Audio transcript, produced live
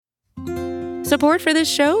Support for this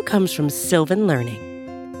show comes from Sylvan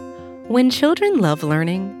Learning. When children love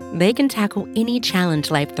learning, they can tackle any challenge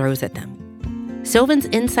life throws at them. Sylvan's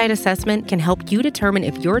Insight Assessment can help you determine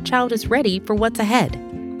if your child is ready for what's ahead.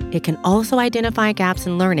 It can also identify gaps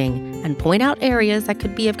in learning and point out areas that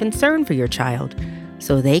could be of concern for your child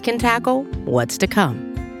so they can tackle what's to come.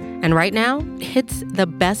 And right now, it's the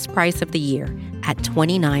best price of the year at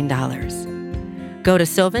 $29. Go to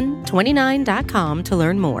sylvan29.com to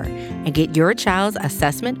learn more and get your child's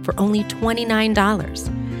assessment for only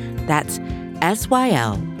 $29. That's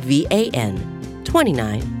SYLVAN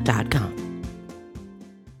 29.com.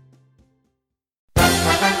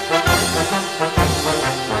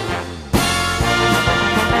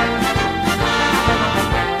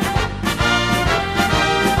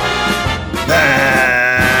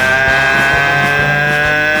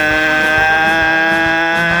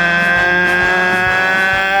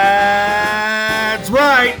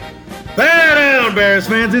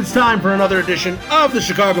 Fans, it's time for another edition of the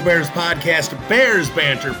Chicago Bears podcast, Bears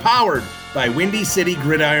Banter, powered by Windy City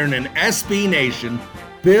Gridiron and SB Nation.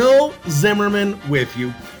 Bill Zimmerman with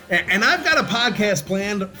you. And I've got a podcast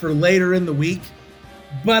planned for later in the week,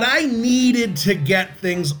 but I needed to get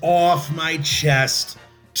things off my chest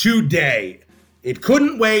today. It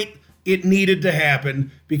couldn't wait. It needed to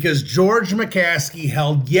happen because George McCaskey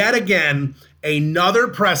held yet again another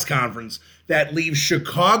press conference that leaves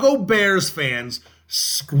Chicago Bears fans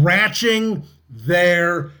scratching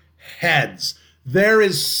their heads. There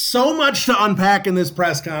is so much to unpack in this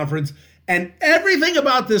press conference, and everything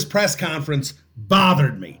about this press conference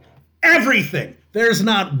bothered me. Everything. There's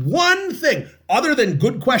not one thing, other than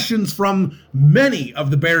good questions from many of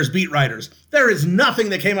the Bears beat writers. There is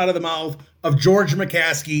nothing that came out of the mouth of George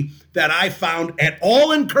McCaskey that I found at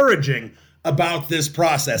all encouraging about this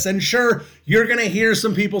process. And sure, you're going to hear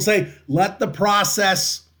some people say, let the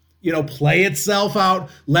process play itself out.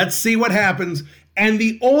 Let's see what happens. And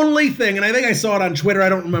the only thing, and I think I saw it on Twitter, I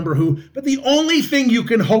don't remember who, but the only thing you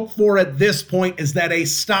can hope for at this point is that a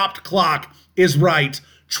stopped clock is right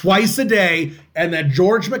twice a day and that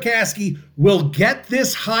George McCaskey will get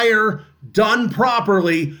this hire done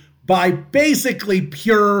properly by basically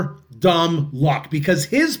pure dumb luck because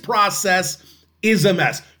his process is a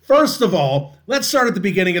mess. First of all, let's start at the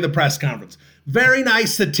beginning of the press conference. Very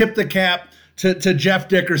nice to tip the cap to Jeff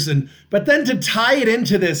Dickerson, but then to tie it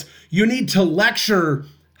into this, you need to lecture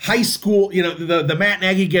high school, the Matt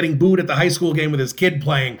Nagy getting booed at the high school game with his kid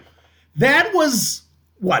playing. That was,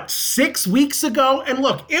 6 weeks ago? And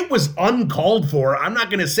look, it was uncalled for. I'm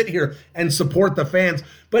not going to sit here and support the fans,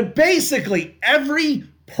 but basically every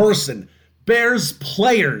person, Bears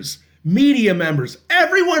players, media members,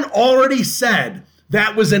 everyone already said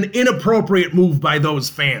that was an inappropriate move by those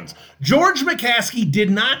fans. George McCaskey did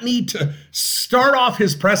not need to start off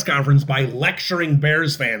his press conference by lecturing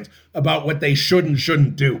Bears fans about what they should and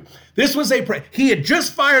shouldn't do. This was he had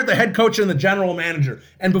just fired the head coach and the general manager.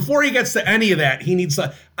 And before he gets to any of that, he needs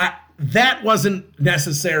to, that wasn't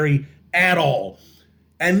necessary at all.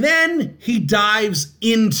 And then he dives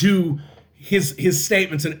into his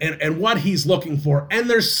statements and what he's looking for. And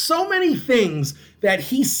there's so many things that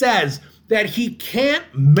he says that he can't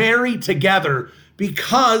marry together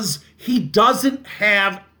because he doesn't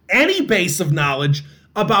have any base of knowledge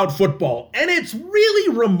about football. And it's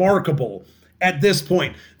really remarkable at this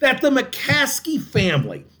point that the McCaskey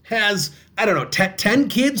family has, 10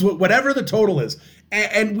 kids, whatever the total is.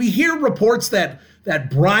 And we hear reports that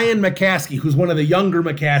Brian McCaskey, who's one of the younger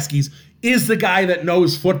McCaskeys, is the guy that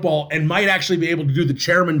knows football and might actually be able to do the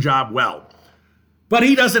chairman job well. But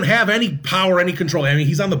he doesn't have any power, any control. I mean,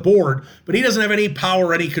 he's on the board, but he doesn't have any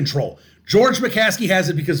power, any control. George McCaskey has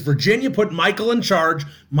it because Virginia put Michael in charge.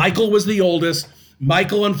 Michael was the oldest.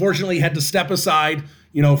 Michael, unfortunately, had to step aside,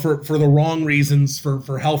 for the wrong reasons,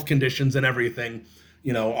 for health conditions and everything.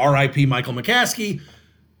 R.I.P. Michael McCaskey.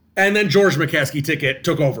 And then George McCaskey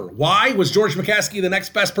took over. Why? Was George McCaskey the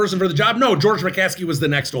next best person for the job? No, George McCaskey was the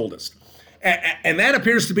next oldest. And that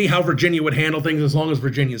appears to be how Virginia would handle things as long as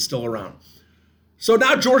Virginia is still around. So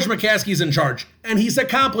now George McCaskey's in charge, and he's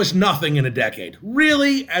accomplished nothing in a decade.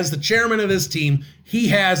 Really, as the chairman of this team, he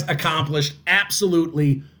has accomplished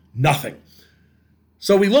absolutely nothing.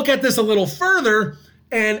 So we look at this a little further,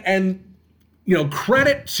 and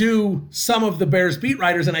credit to some of the Bears beat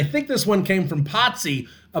writers, and I think this one came from Potsy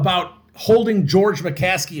about holding George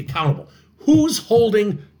McCaskey accountable. Who's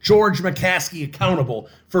holding George McCaskey accountable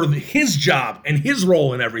for his job and his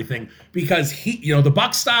role in everything? Because the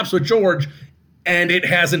buck stops with George, and it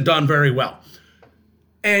hasn't done very well.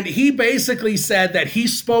 And he basically said that he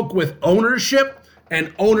spoke with ownership,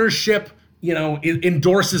 and ownership,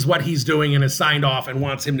 endorses what he's doing and has signed off and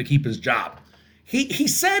wants him to keep his job. He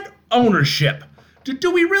said ownership.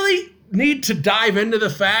 Do we really need to dive into the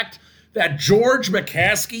fact that George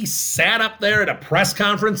McCaskey sat up there at a press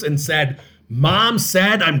conference and said, Mom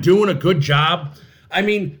said I'm doing a good job? I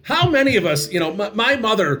mean, how many of us, my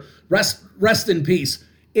mother, rest in peace,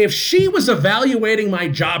 if she was evaluating my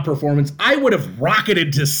job performance, I would have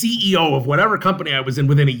rocketed to CEO of whatever company I was in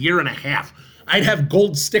within a year and a half. I'd have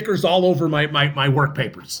gold stickers all over my work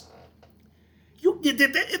papers.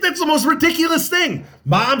 That's the most ridiculous thing.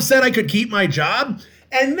 Mom said I could keep my job.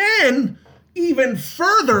 And then, even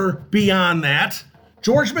further beyond that,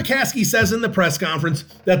 George McCaskey says in the press conference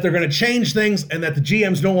that they're going to change things and that the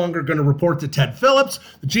GM's no longer going to report to Ted Phillips.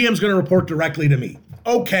 The GM's going to report directly to me.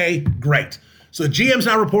 Okay, great. So the GM's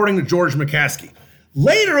now reporting to George McCaskey.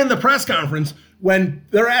 Later in the press conference, when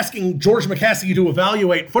they're asking George McCaskey to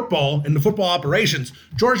evaluate football and the football operations,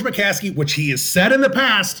 George McCaskey, which he has said in the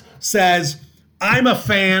past, says, I'm a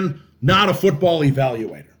fan, not a football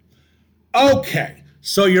evaluator. Okay,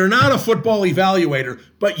 so you're not a football evaluator,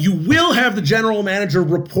 but you will have the general manager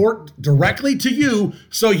report directly to you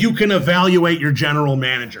so you can evaluate your general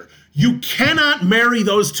manager. You cannot marry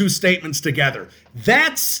those two statements together.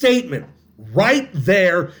 That statement right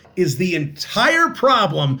there is the entire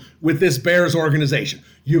problem with this Bears organization.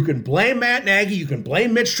 You can blame Matt Nagy, you can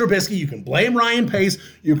blame Mitch Trubisky, you can blame Ryan Pace,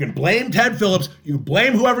 you can blame Ted Phillips, you can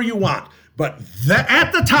blame whoever you want. But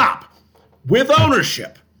at the top, with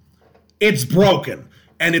ownership, it's broken.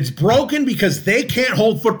 And it's broken because they can't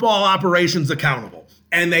hold football operations accountable.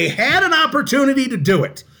 And they had an opportunity to do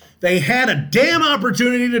it. They had a damn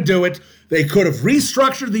opportunity to do it. They could have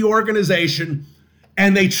restructured the organization,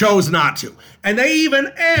 and they chose not to. And they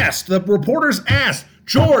even asked, the reporters asked,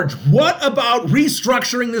 George, what about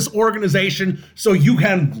restructuring this organization so you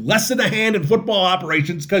can lessen a hand in football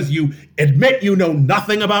operations because you admit you know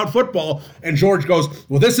nothing about football? And George goes,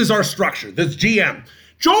 well, this is our structure, this GM.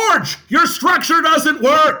 George, your structure doesn't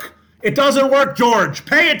work. It doesn't work, George.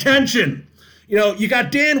 Pay attention. You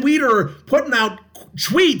got Dan Weeder putting out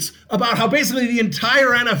tweets about how basically the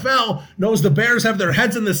entire NFL knows the Bears have their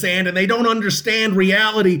heads in the sand and they don't understand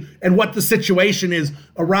reality and what the situation is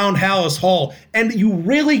around Hallis Hall. And you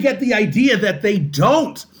really get the idea that they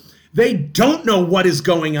don't. They don't know what is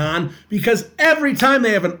going on because every time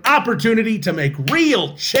they have an opportunity to make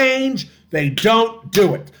real change, they don't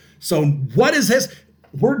do it. So what is this?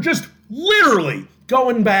 We're just literally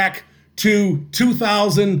going back to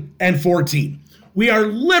 2014. We are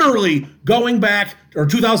literally going back, or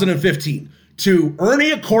 2015, to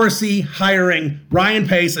Ernie Accorsi hiring Ryan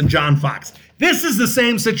Pace and John Fox. This is the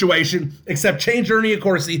same situation, except change Ernie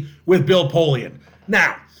Accorsi with Bill Polian.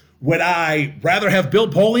 Now, would I rather have Bill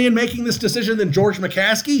Polian making this decision than George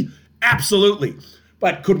McCaskey? Absolutely.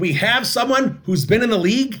 But could we have someone who's been in the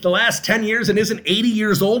league the last 10 years and isn't 80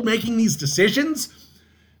 years old making these decisions?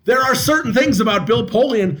 There are certain things about Bill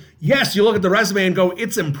Polian. Yes, you look at the resume and go,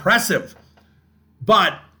 it's impressive.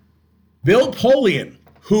 But Bill Polian,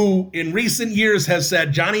 who in recent years has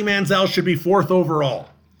said Johnny Manziel should be 4th overall,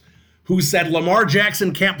 who said Lamar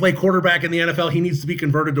Jackson can't play quarterback in the NFL, he needs to be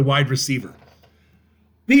converted to wide receiver.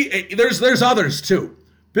 There's others too.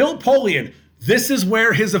 Bill Polian, this is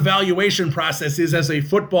where his evaluation process is as a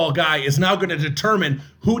football guy, is now going to determine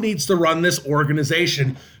who needs to run this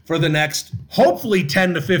organization for the next, hopefully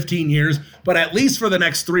 10 to 15 years, but at least for the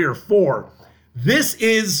next 3 or 4. This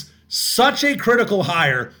is such a critical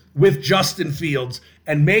hire with Justin Fields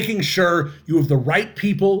and making sure you have the right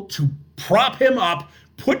people to prop him up,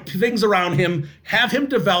 put things around him, have him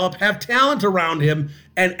develop, have talent around him,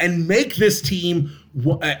 and make this team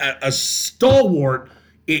a stalwart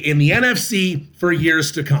in the NFC for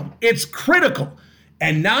years to come. It's critical.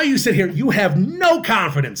 And now you sit here, you have no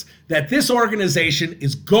confidence that this organization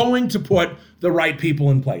is going to put the right people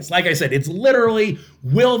in place. Like I said, it's literally,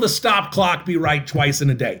 will the stop clock be right twice in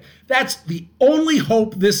a day? That's the only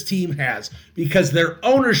hope this team has because their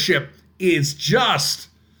ownership is just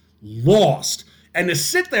lost. And to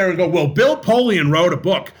sit there and go, well, Bill Polian wrote a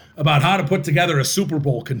book about how to put together a Super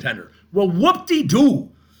Bowl contender. Well, whoop-de-doo.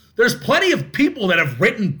 There's plenty of people that have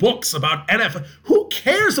written books about NFL. Who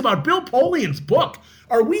cares about Bill Polian's book?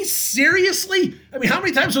 Are we seriously? I mean, how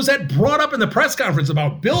many times was that brought up in the press conference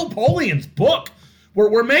about Bill Polian's book?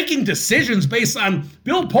 We're making decisions based on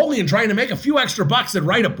Bill Polian trying to make a few extra bucks and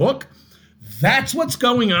write a book. That's what's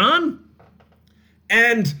going on.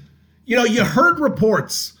 And, you heard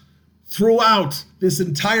reports throughout this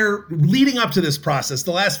entire, leading up to this process,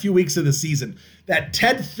 the last few weeks of the season, that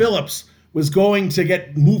Ted Phillips was going to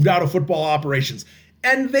get moved out of football operations.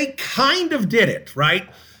 And they kind of did it, right?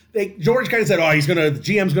 George kind of said, the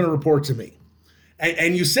GM's going to report to me.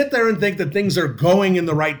 And you sit there and think that things are going in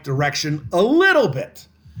the right direction a little bit.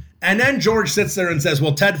 And then George sits there and says,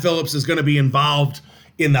 well, Ted Phillips is going to be involved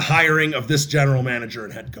in the hiring of this general manager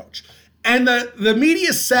and head coach. And the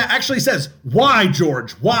media actually says, why,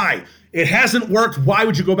 George? Why? It hasn't worked. Why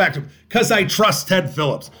would you go back to him? Because I trust Ted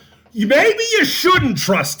Phillips. Maybe you shouldn't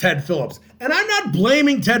trust Ted Phillips. And I'm not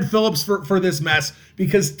blaming Ted Phillips for this mess,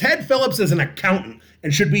 because Ted Phillips is an accountant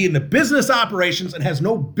and should be in the business operations and has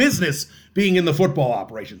no business being in the football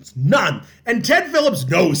operations. None. And Ted Phillips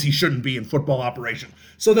knows he shouldn't be in football operations.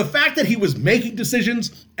 So the fact that he was making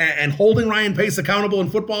decisions and holding Ryan Pace accountable in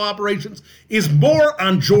football operations is more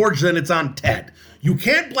on George than it's on Ted. You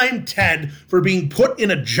can't blame Ted for being put in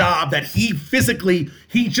a job that he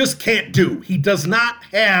just can't do. He does not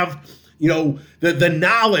have, the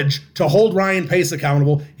knowledge to hold Ryan Pace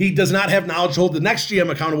accountable. He does not have knowledge to hold the next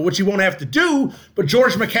GM accountable, which he won't have to do, but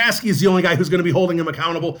George McCaskey is the only guy who's going to be holding him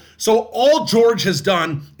accountable. So all George has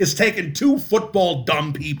done is taken two football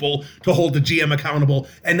dumb people to hold the GM accountable,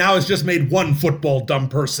 and now has just made one football dumb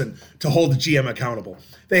person to hold the GM accountable.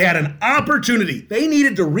 They had an opportunity. They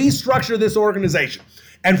needed to restructure this organization.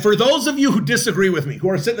 And for those of you who disagree with me, who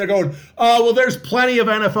are sitting there going, oh, well, there's plenty of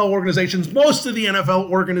NFL organizations. Most of the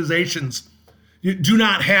NFL organizations do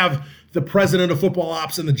not have the president of football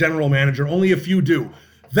ops and the general manager. Only a few do.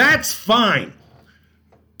 That's fine.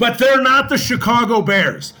 But they're not the Chicago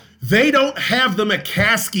Bears. They don't have the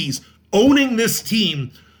McCaskeys owning this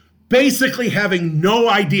team, basically having no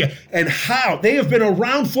idea. And how they have been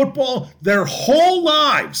around football their whole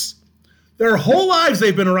lives. Their whole lives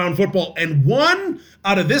they've been around football, and one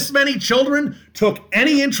out of this many children took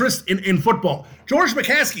any interest in football. George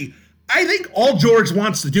McCaskey, I think all George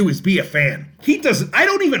wants to do is be a fan. I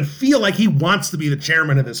don't even feel like he wants to be the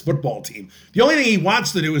chairman of this football team. The only thing he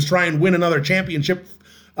wants to do is try and win another championship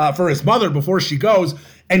for his mother before she goes,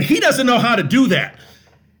 and he doesn't know how to do that.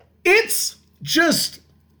 It's just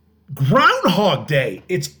Groundhog Day.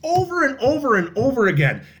 It's over and over and over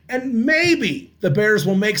again. And maybe the Bears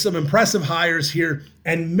will make some impressive hires here,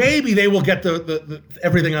 and maybe they will get the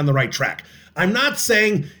everything on the right track. I'm not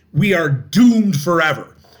saying we are doomed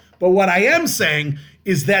forever, but what I am saying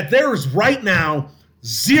is that there is right now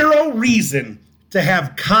zero reason to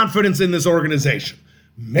have confidence in this organization.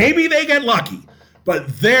 Maybe they get lucky, but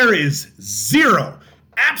there is zero,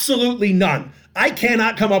 absolutely none. I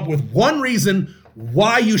cannot come up with one reason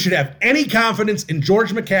why you should have any confidence in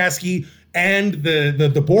George McCaskey and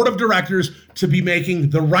the board of directors to be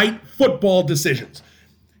making the right football decisions.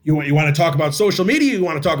 You want to talk about social media, you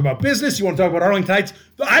want to talk about business, you want to talk about Arlington Heights.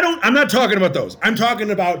 I'm not talking about those. I'm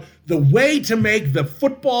talking about the way to make the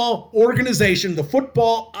football organization, the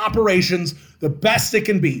football operations, the best it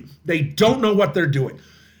can be. They don't know what they're doing.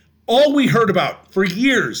 All we heard about for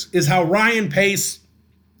years is how Ryan Pace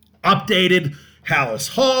updated Hallis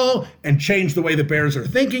Hall and changed the way the Bears are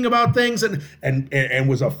thinking about things and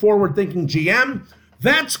was a forward-thinking GM.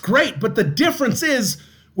 That's great, but the difference is,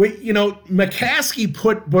 McCaskey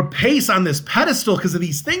put Pace on this pedestal because of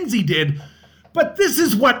these things he did, but this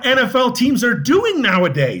is what NFL teams are doing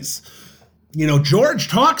nowadays. George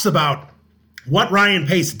talks about what Ryan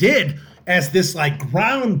Pace did as this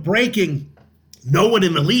groundbreaking, no one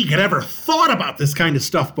in the league had ever thought about this kind of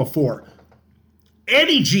stuff before.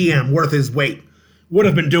 Any GM worth his weight would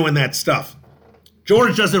have been doing that stuff.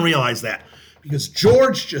 George doesn't realize that because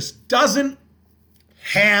George just doesn't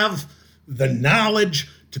have the knowledge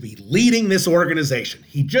to be leading this organization.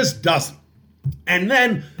 He just doesn't. And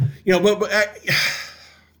then,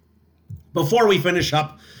 before we finish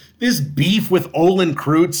up, this beef with Olin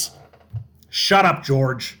Kreutz, shut up,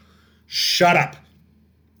 George. Shut up.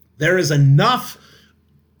 There is enough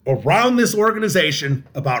around this organization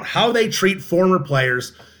about how they treat former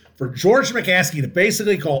players. For George McCaskey to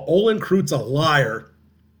basically call Olin Kreutz a liar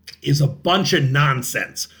is a bunch of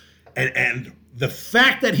nonsense. And the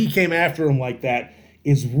fact that he came after him like that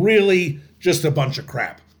is really just a bunch of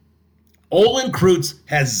crap. Olin Kreutz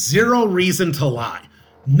has zero reason to lie.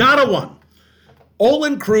 Not a one.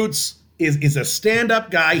 Olin Kreutz is a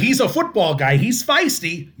stand-up guy. He's a football guy. He's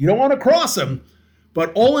feisty. You don't want to cross him.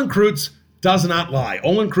 But Olin Kreutz does not lie.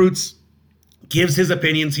 Olin Kreutz gives his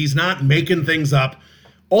opinions. He's not making things up.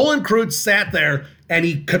 Olin Kreutz sat there and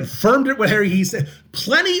he confirmed it with Harry. He said,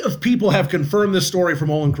 plenty of people have confirmed this story from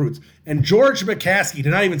Olin Kreutz. And George McCaskey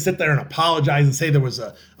did not even sit there and apologize and say there was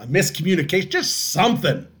a miscommunication, just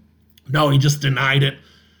something. No, he just denied it.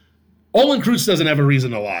 Olin Kreutz doesn't have a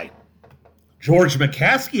reason to lie. George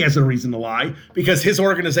McCaskey has a reason to lie because his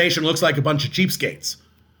organization looks like a bunch of cheapskates.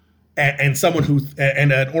 And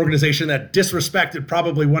an organization that disrespected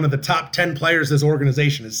probably one of the top 10 players this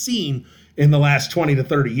organization has seen in the last 20 to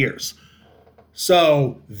 30 years.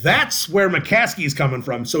 So that's where McCaskey is coming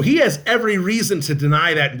from. So he has every reason to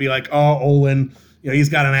deny that and be like, oh, Olin, he's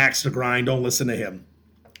got an axe to grind. Don't listen to him.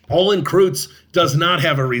 Olin Kreutz does not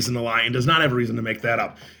have a reason to lie and does not have a reason to make that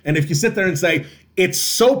up. And if you sit there and say, it's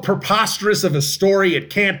so preposterous of a story, it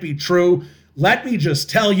can't be true, let me just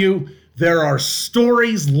tell you, there are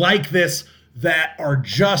stories like this that are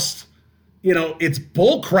just, it's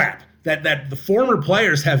bull crap that the former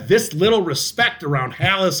players have this little respect around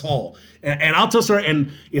Halas Hall. And I'll tell you,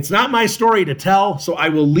 and it's not my story to tell, so I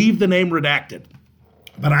will leave the name redacted.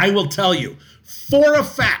 But I will tell you, for a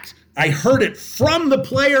fact, I heard it from the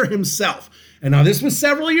player himself. And now this was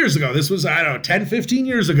several years ago. This was, 10, 15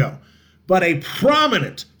 years ago. But a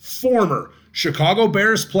prominent former Chicago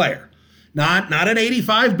Bears player, not an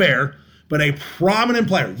 85 Bear, but a prominent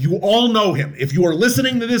player. You all know him. If you are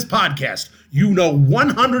listening to this podcast, you know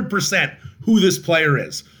 100% who this player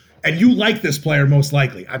is. And you like this player most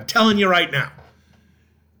likely. I'm telling you right now.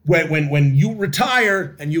 When you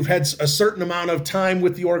retire and you've had a certain amount of time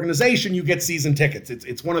with the organization, you get season tickets.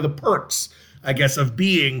 It's one of the perks, I guess, of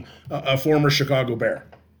being a former Chicago Bear.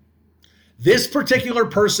 This particular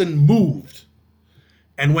person moved.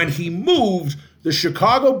 And when he moved, the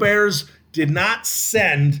Chicago Bears did not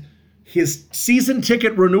send his season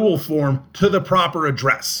ticket renewal form to the proper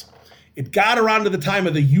address. It got around to the time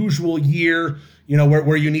of the usual year,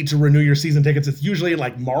 where you need to renew your season tickets. It's usually in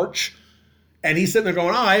like March. And he's sitting there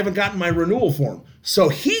going, I haven't gotten my renewal form. So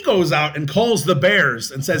he goes out and calls the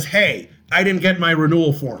Bears and says, hey, I didn't get my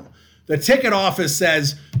renewal form. The ticket office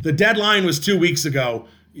says the deadline was 2 weeks ago.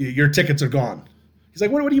 Your tickets are gone. He's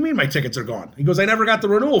like, what do you mean my tickets are gone? He goes, I never got the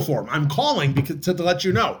renewal form. I'm calling to let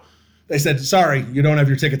you know. They said, sorry, you don't have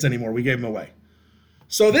your tickets anymore. We gave them away.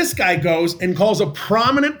 So this guy goes and calls a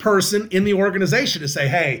prominent person in the organization to say,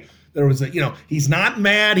 hey, there was he's not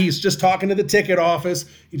mad. He's just talking to the ticket office.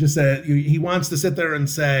 He just said he wants to sit there and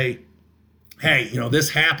say, hey, this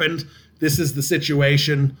happened. This is the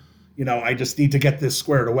situation. I just need to get this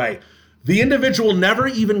squared away. The individual never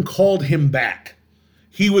even called him back.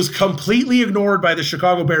 He was completely ignored by the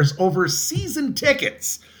Chicago Bears over season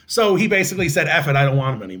tickets. So he basically said, F it, I don't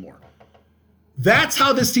want them anymore. That's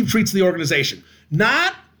how this team treats the organization.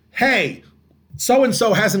 Not, hey,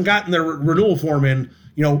 so-and-so hasn't gotten their renewal form in.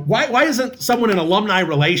 Why isn't someone in alumni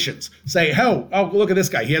relations say, oh, look at this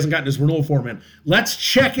guy. He hasn't gotten his renewal form in. Let's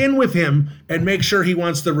check in with him and make sure he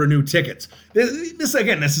wants to renew tickets. This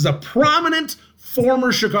is a prominent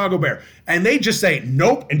former Chicago Bear. And they just say,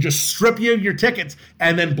 nope, and just strip you of your tickets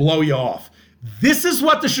and then blow you off. This is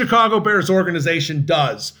what the Chicago Bears organization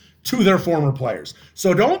does to their former players.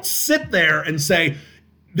 So don't sit there and say,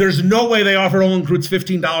 there's no way they offered Olin Kreutz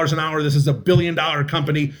 $15 an hour. This is a $1 billion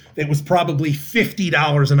company that was probably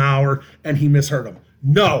 $50 an hour, and he misheard them.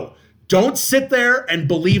 No, don't sit there and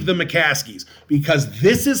believe the McCaskeys, because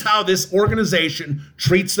this is how this organization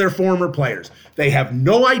treats their former players. They have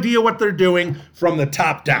no idea what they're doing from the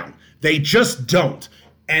top down. They just don't.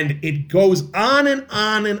 And it goes on and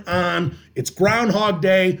on and on. It's Groundhog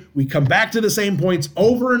Day. We come back to the same points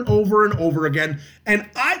over and over and over again. And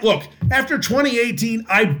after 2018,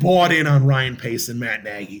 I bought in on Ryan Pace and Matt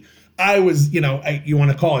Nagy. I was, you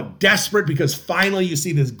want to call it desperate, because finally you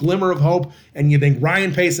see this glimmer of hope and you think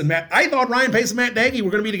Ryan Pace and I thought Ryan Pace and Matt Nagy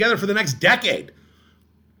were going to be together for the next decade.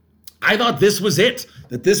 I thought this was it,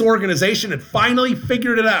 that this organization had finally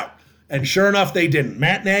figured it out. And sure enough, they didn't.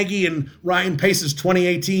 Matt Nagy and Ryan Pace's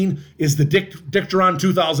 2018 is the Dick Duran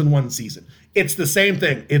 2001 season. It's the same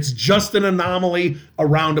thing. It's just an anomaly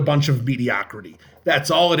around a bunch of mediocrity.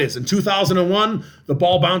 That's all it is. In 2001, the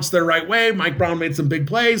ball bounced their right way. Mike Brown made some big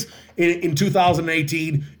plays. In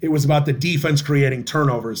 2018, it was about the defense creating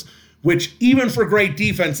turnovers, which even for great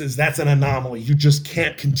defenses, that's an anomaly. You just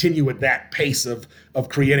can't continue at that pace of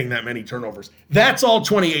creating that many turnovers. That's all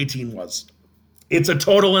 2018 was. It's a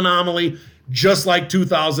total anomaly, just like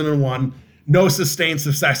 2001. No sustained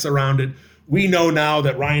success around it. We know now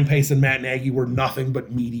that Ryan Pace and Matt Nagy were nothing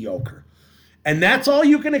but mediocre. And that's all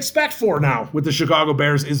you can expect for now with the Chicago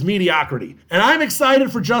Bears is mediocrity. And I'm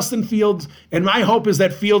excited for Justin Fields, and my hope is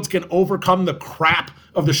that Fields can overcome the crap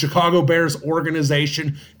of the Chicago Bears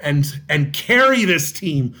organization and carry this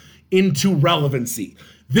team into relevancy.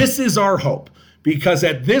 This is our hope. Because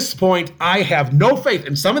at this point, I have no faith.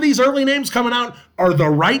 And some of these early names coming out are the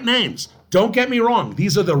right names. Don't get me wrong.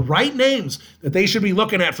 These are the right names that they should be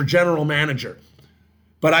looking at for general manager.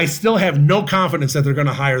 But I still have no confidence that they're going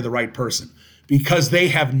to hire the right person, because they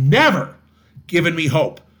have never given me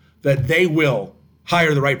hope that they will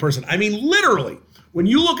hire the right person. I mean, literally, when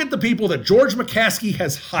you look at the people that George McCaskey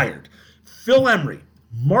has hired, Phil Emery,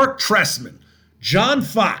 Mark Trestman, John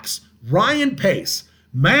Fox, Ryan Pace,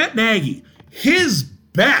 Matt Nagy, His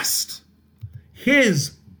best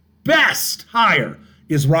hire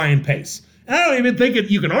is Ryan Pace. And I don't even think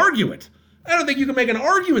you can argue it. I don't think you can make an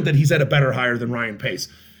argument that he's had a better hire than Ryan Pace.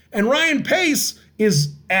 And Ryan Pace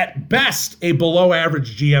is, at best, a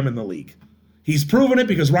below-average GM in the league. He's proven it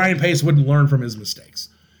because Ryan Pace wouldn't learn from his mistakes.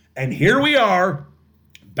 And here we are,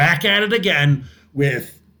 back at it again,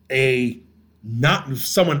 with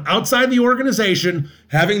someone outside the organization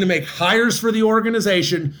having to make hires for the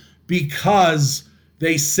organization because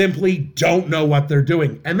they simply don't know what they're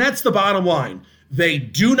doing. And that's the bottom line. They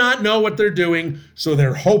do not know what they're doing, so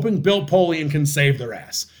they're hoping Bill Polian can save their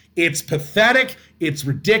ass. It's pathetic, it's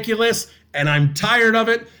ridiculous, and I'm tired of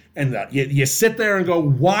it. And you sit there and go,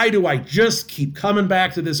 why do I just keep coming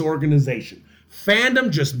back to this organization? Fandom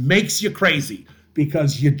just makes you crazy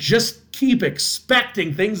because you just keep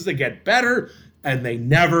expecting things to get better, and they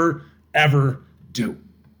never, ever do.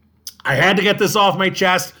 I had to get this off my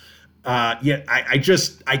chest.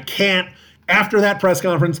 I can't. After that press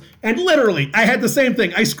conference, and literally, I had the same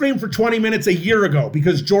thing. I screamed for 20 minutes a year ago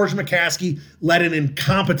because George McCaskey led an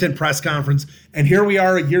incompetent press conference, and here we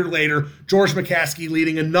are a year later, George McCaskey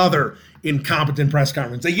leading another incompetent press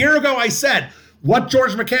conference. A year ago, I said what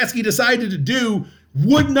George McCaskey decided to do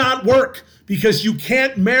would not work because you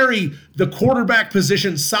can't marry the quarterback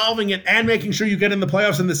position, solving it, and making sure you get in the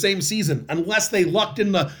playoffs in the same season unless they lucked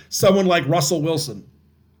into someone like Russell Wilson.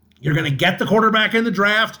 You're going to get the quarterback in the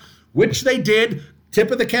draft, which they did.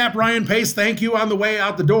 Tip of the cap, Ryan Pace, thank you on the way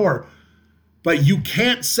out the door. But you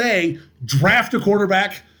can't say draft a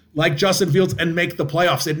quarterback like Justin Fields and make the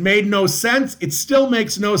playoffs. It made no sense. It still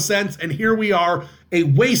makes no sense. And here we are, a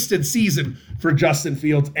wasted season for Justin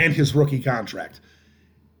Fields and his rookie contract.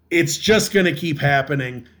 It's just going to keep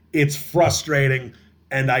happening. It's frustrating.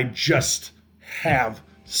 And I just have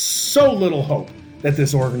so little hope that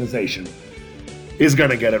this organization is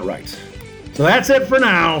going to get it right. So that's it for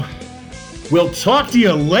now. We'll talk to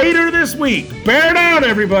you later this week. Bear down,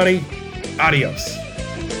 everybody. Adios.